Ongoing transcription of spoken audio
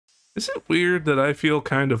Is it weird that I feel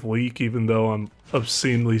kind of weak even though I'm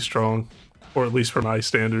obscenely strong? Or at least for my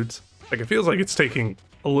standards. Like, it feels like it's taking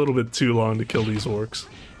a little bit too long to kill these orcs.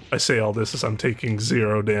 I say all this as I'm taking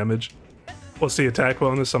 0 damage. What's the attack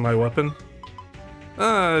bonus on my weapon?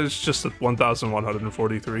 It's just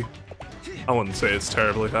 1,143. I wouldn't say it's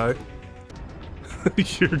terribly high.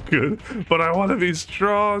 You're good, but I want to be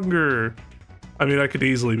stronger. I mean, I could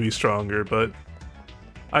easily be stronger, but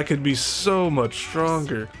I could be so much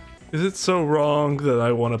stronger. Is it so wrong that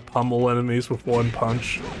I want to pummel enemies with one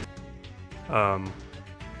punch?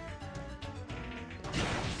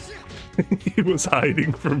 He was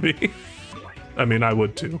hiding from me. I mean, I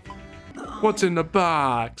would too. What's in the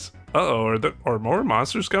box? Uh-oh, are more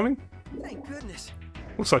monsters coming? Thank goodness.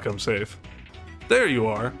 Looks like I'm safe. There you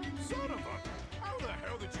are. Son of a... How the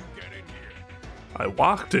hell did you get in here? I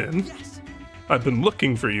walked in. Yes. I've been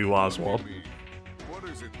looking for you, Oswald. What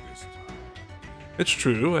is it this time? It's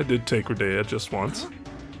true, I did take Rodea just once.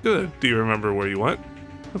 Good. Do you remember where you went?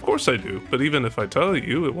 Of course I do, but even if I tell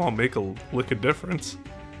you, it won't make a lick of difference.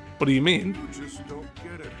 What do you mean? You just don't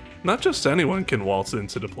get it. Not just anyone can waltz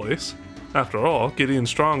into the place. After all, Gideon's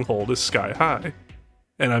stronghold is sky high.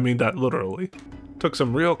 And I mean that literally. Took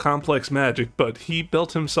some real complex magic, but he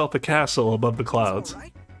built himself a castle above the clouds. All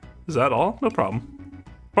right. Is that all? No problem.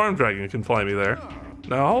 Farm Dragon can fly me there.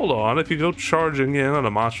 Now hold on, if you go charging in on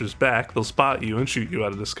a monster's back, they'll spot you and shoot you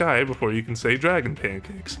out of the sky before you can say dragon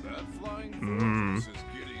pancakes. That flying fortress is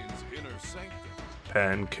Gideon's inner sanctum.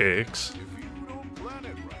 Pancakes. If you don't plan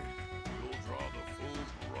it right, you'll draw the full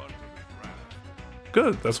brunt of the draft.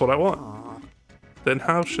 Good, that's what I want. Then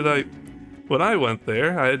how should I... When I went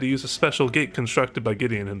there, I had to use a special gate constructed by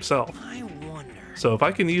Gideon himself. I wonder. So if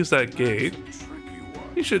I can use that gate, Tricky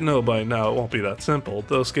one. you should know by now it won't be that simple.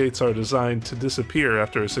 Those gates are designed to disappear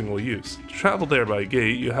after a single use. To travel there by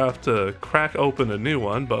gate, you have to crack open a new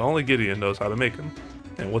one, but only Gideon knows how to make them.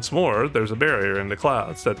 And what's more, there's a barrier in the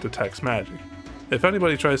clouds that detects magic. If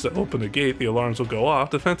anybody tries to open a gate, the alarms will go off,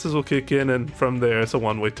 defenses will kick in, and from there it's a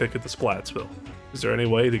one-way ticket to Splatsville. Is there any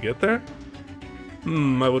way to get there?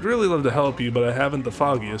 I would really love to help you, but I haven't the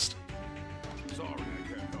foggiest. Sorry, I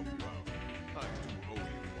can't help you out. I do owe you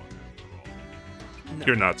one after all.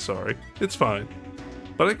 You're not sorry. It's fine.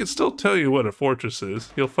 But I can still tell you what a fortress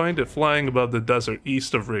is. You'll find it flying above the desert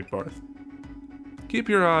east of Rigbarth. Keep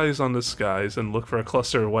your eyes on the skies and look for a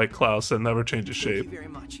cluster of white clouds that never changes Thank shape. you very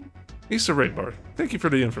much. East of Rigbarth. Thank you for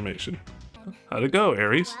the information. How'd it go,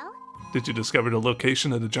 Ares? Did you discover the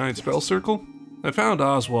location of the giant spell circle? I found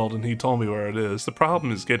Oswald and he told me where it is. The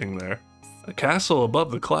problem is getting there. A castle above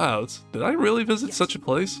the clouds? Did I really visit such a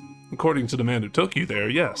place? According to the man who took you there,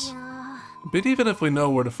 yes. But even if we know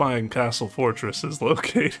where the fine castle fortress is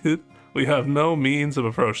located, we have no means of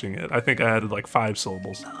approaching it. I think I added like 5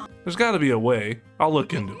 syllables. There's gotta be a way. I'll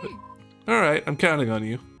look into it. Alright, I'm counting on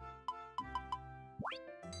you.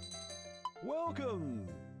 Welcome.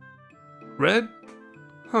 Red?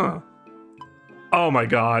 Huh. Oh my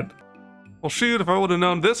god. Well shoot, if I would have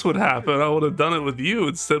known this would happen, I would have done it with you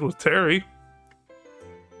instead with Terry.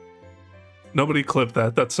 Nobody clipped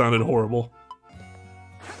that, that sounded horrible.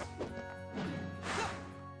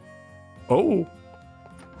 Oh.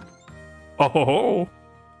 Oh.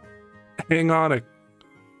 Hang on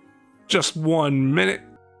just 1 minute.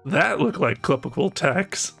 That looked like clippable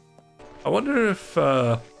text. I wonder if,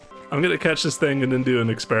 I'm gonna catch this thing and then do an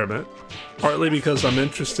experiment. Partly because I'm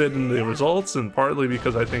interested in the results, and partly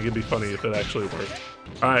because I think it'd be funny if it actually worked.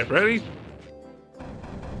 Alright, ready?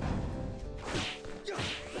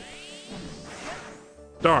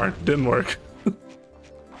 Darn, didn't work.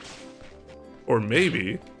 Or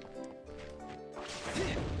maybe...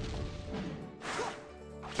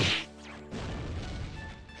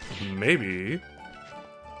 Maybe...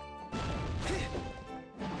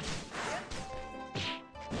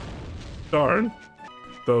 Darn.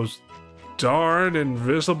 Those darn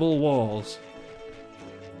invisible walls.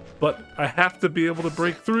 But I have to be able to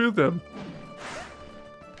break through them.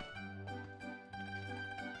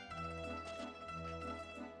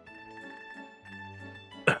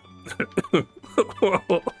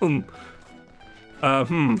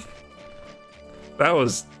 That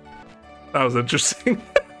was interesting.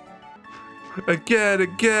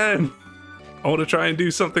 Again. I want to try and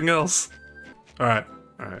do something else. All right.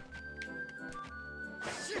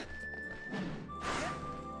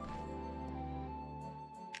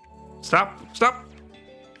 Stop.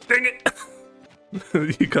 Dang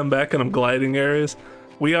it. You come back and I'm gliding areas.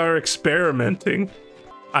 We are experimenting.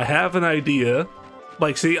 I have an idea.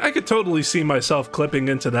 Like, see, I could totally see myself clipping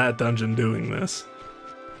into that dungeon doing this.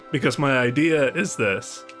 Because my idea is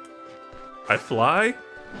this. I fly.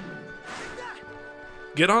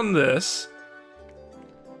 get on this.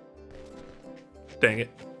 Dang it.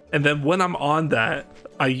 And then when I'm on that,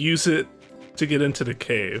 I use it to get into the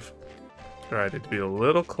cave. All right, I need to be a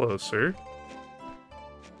little closer.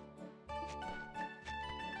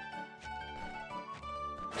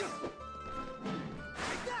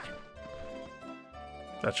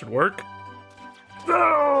 That should work.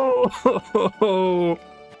 No!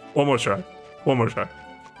 One more try. One more try.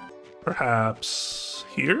 Perhaps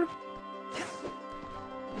here?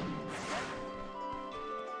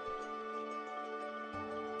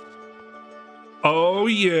 Oh,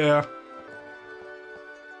 yeah.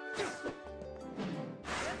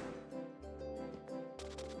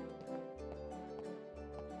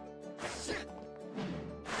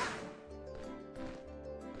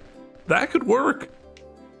 That could work.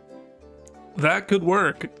 That could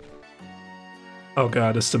work. Oh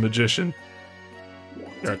god, it's the magician.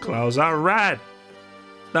 Your claws are red.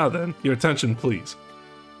 Now then, your attention, please.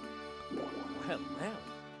 Well, well.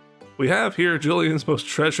 We have here Julian's most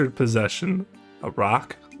treasured possession, a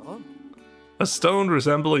rock. Oh. A stone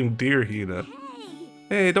resembling deer Hina.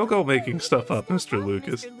 Hey, don't go making stuff up, Mr.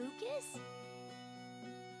 Lucas. Mr. Lucas?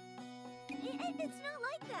 It's not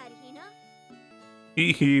like that, Hina.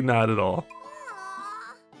 Hee hee, not at all.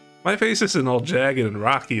 Aw. My face isn't all jagged and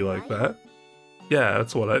rocky like that. Yeah,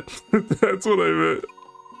 that's what I that's what I meant.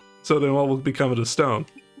 So then what will become of the stone?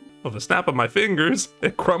 With a snap of my fingers,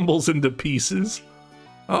 it crumbles into pieces.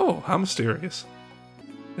 Oh, how mysterious.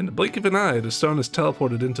 In the blink of an eye, the stone is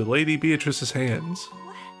teleported into Lady Beatrice's hands.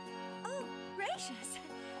 What? Oh, gracious.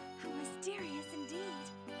 How mysterious indeed.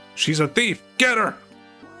 She's a thief! Get her!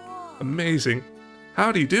 Whoa. Amazing.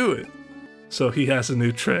 How'd he do it? So he has a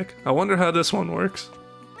new trick. I wonder how this one works.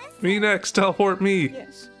 Me next, teleport me.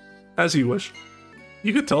 Yes. As you wish.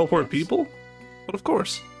 You could teleport people? But of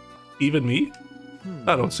course. Even me?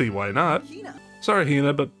 I don't see why not. Hina. Sorry,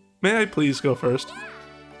 Hina, but may I please go first?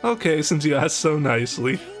 Okay, since you asked so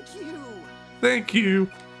nicely. Thank you. Thank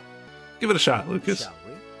you. Give it a shot, Lucas. Shall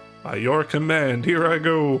we? By your command, here I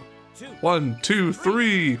go. 1, 2,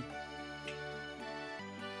 3.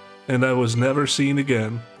 And I was never seen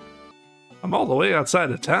again. I'm all the way outside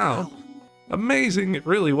of town. Amazing, it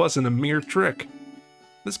really wasn't a mere trick.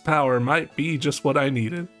 This power might be just what I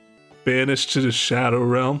needed. Banished to the Shadow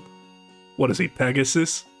Realm. What is he,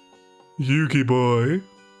 Pegasus? Yuki boy.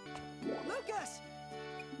 Lucas!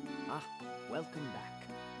 Ah, welcome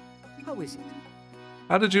back. How is it?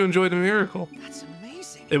 How did you enjoy the miracle? That's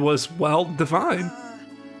amazing. It was, well, divine.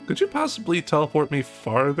 Could you possibly teleport me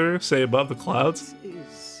farther, say above the clouds?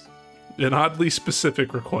 Is An oddly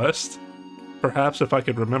specific request. Perhaps if I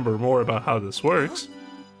could remember more about how this works.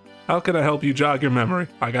 How can I help you jog your memory?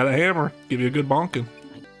 I got a hammer. Give you a good bonking.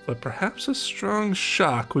 But perhaps a strong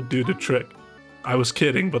shock would do the trick. I was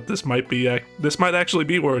kidding, but this might actually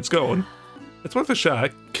be where it's going. It's worth a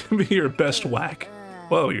shot. Give me your best whack.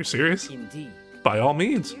 Whoa, you're serious? indeed. By all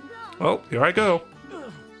means. Well, here I go.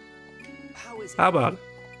 How is it? How about it?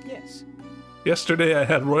 Yes. Yesterday I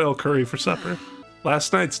had royal curry for supper.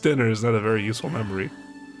 Last night's dinner is not a very useful memory.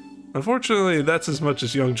 Unfortunately, that's as much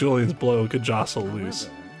as young Julian's blow could jostle loose.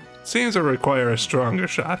 Seems to require a stronger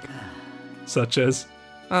shock. Such as,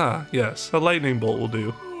 ah, yes, a lightning bolt will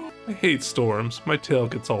do. I hate storms, my tail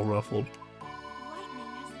gets all ruffled. Lightning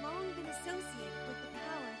has long been associated with the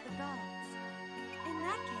power of the gods. In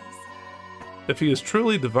that case, If he is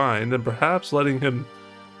truly divine, then perhaps letting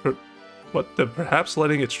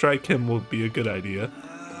it strike him will be a good idea.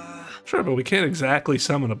 Sure, but we can't exactly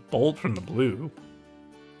summon a bolt from the blue.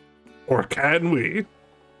 Or can we?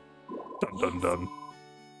 Dun dun dun.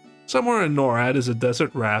 Somewhere in NORAD is a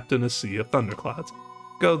desert wrapped in a sea of thunderclouds.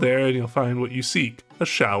 Go there and you'll find what you seek, a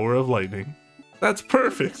shower of lightning. That's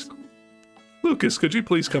perfect! Lucas, could you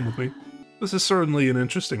please come with me? This is certainly an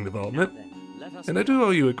interesting development, Then let us and I do owe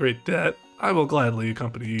you a great debt. I will gladly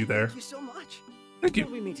accompany you there. Thank you so much. Thank Till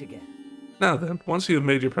you. we meet again. Now then, once you have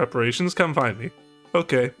made your preparations, come find me.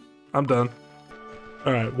 Okay, I'm done.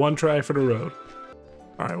 Alright, one try for the road.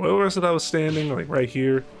 Alright, where was it I was standing? Like right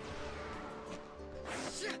here.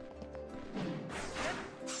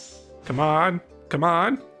 Come on, come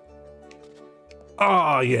on.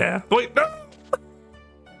 Oh yeah, wait, no!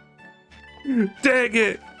 Dang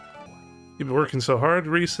it! You've been working so hard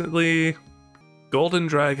recently. Golden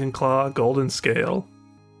Dragon Claw, Golden Scale.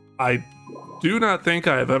 I do not think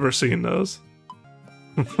I have ever seen those.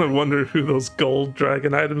 I wonder who those gold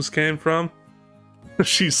dragon items came from.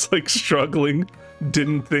 She's like struggling.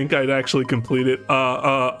 Didn't think I'd actually complete it.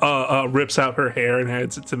 Rips out her hair and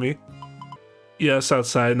hands it to me. Yes,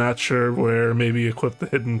 outside, not sure where. Maybe equip the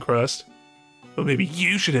hidden crest. But maybe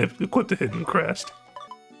you should have equipped the hidden crest.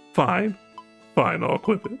 Fine. Fine, I'll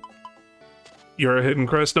equip it. You're a hidden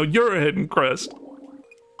crest? No, you're a hidden crest!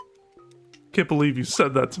 Can't believe you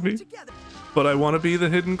said that to me. Together. But I want to be the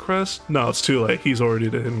hidden crest? No, it's too late. He's already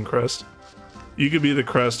the hidden crest. You could be the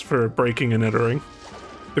crest for breaking and entering.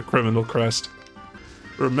 The criminal crest.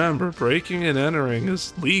 Remember, breaking and entering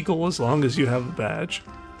is legal as long as you have a badge.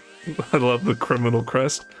 I love the criminal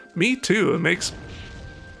crest. Me too, it makes...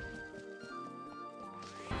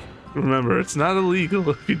 Remember, it's not illegal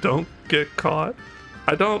if you don't get caught.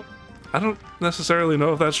 I don't necessarily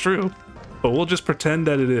know if that's true, but we'll just pretend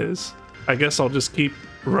that it is. I guess I'll just keep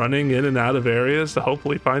running in and out of areas to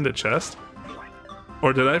hopefully find a chest.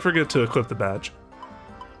 Or did I forget to equip the badge?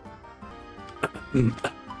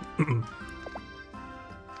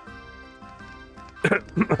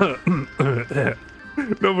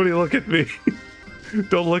 Nobody look at me.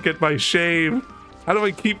 Don't look at my shame. How do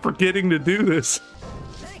I keep forgetting to do this?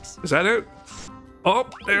 Thanks. Is that it? Oh,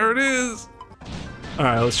 there it is. All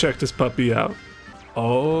right, let's check this puppy out.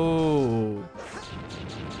 Oh.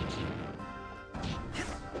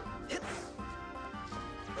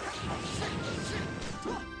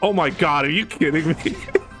 Oh my god, are you kidding me?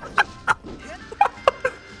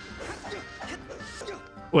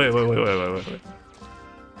 Wait.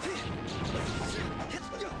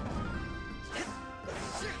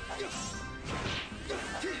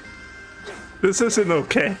 This isn't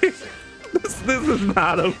okay. This is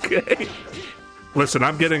not okay. Listen,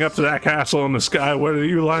 I'm getting up to that castle in the sky whether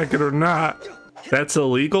you like it or not. That's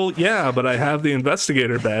illegal? Yeah, but I have the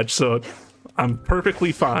investigator badge, so I'm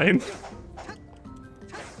perfectly fine.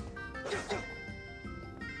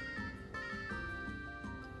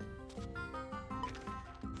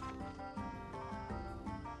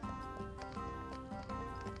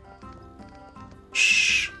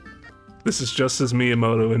 Shh. This is just as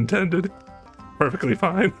Miyamoto intended. Perfectly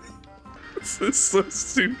fine. This is so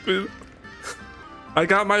stupid. I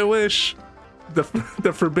got my wish. The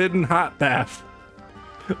forbidden hot bath.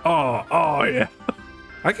 Oh yeah.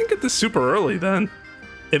 I can get this super early then.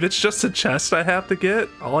 If it's just a chest I have to get,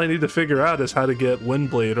 all I need to figure out is how to get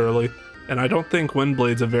Windblade early. And I don't think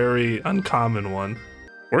Windblade's a very uncommon one.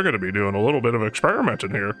 We're gonna be doing a little bit of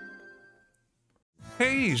experimenting here.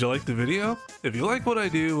 Hey, did you like the video? If you like what I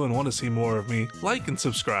do and want to see more of me, like and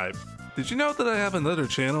subscribe. Did you know that I have another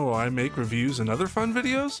channel where I make reviews and other fun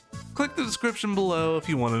videos? Click the description below if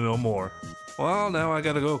you want to know more. Well, now I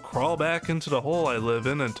gotta go crawl back into the hole I live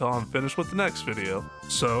in until I'm finished with the next video.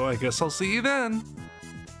 So I guess I'll see you then.